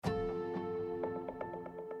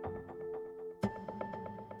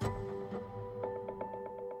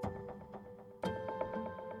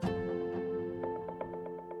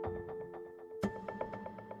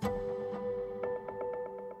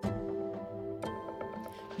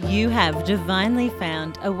You have divinely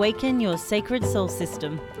found Awaken Your Sacred Soul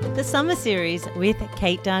System, the summer series with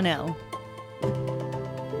Kate Darnell.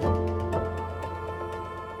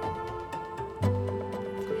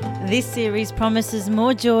 This series promises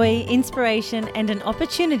more joy, inspiration, and an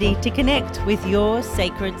opportunity to connect with your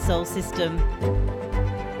sacred soul system.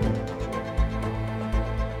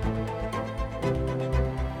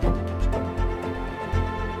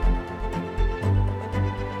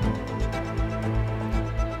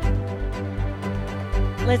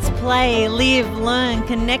 Let's play, live, learn,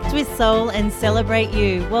 connect with soul and celebrate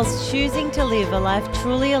you whilst choosing to live a life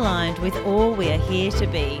truly aligned with all we are here to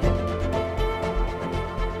be.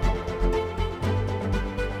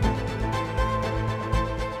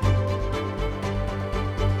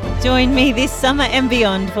 Join me this summer and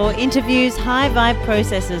beyond for interviews, high vibe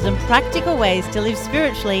processes and practical ways to live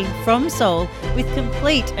spiritually from soul with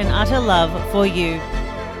complete and utter love for you.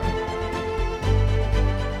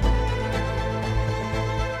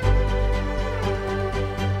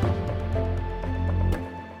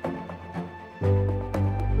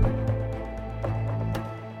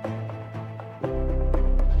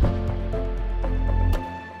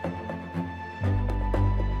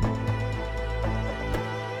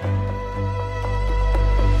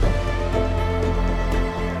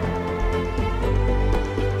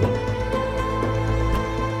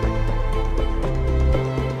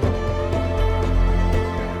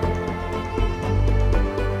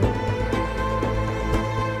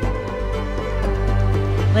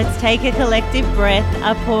 Let's take a collective breath,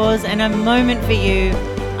 a pause and a moment for you.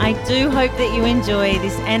 I do hope that you enjoy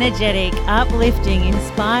this energetic, uplifting,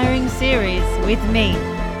 inspiring series with me,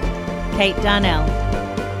 Kate Darnell.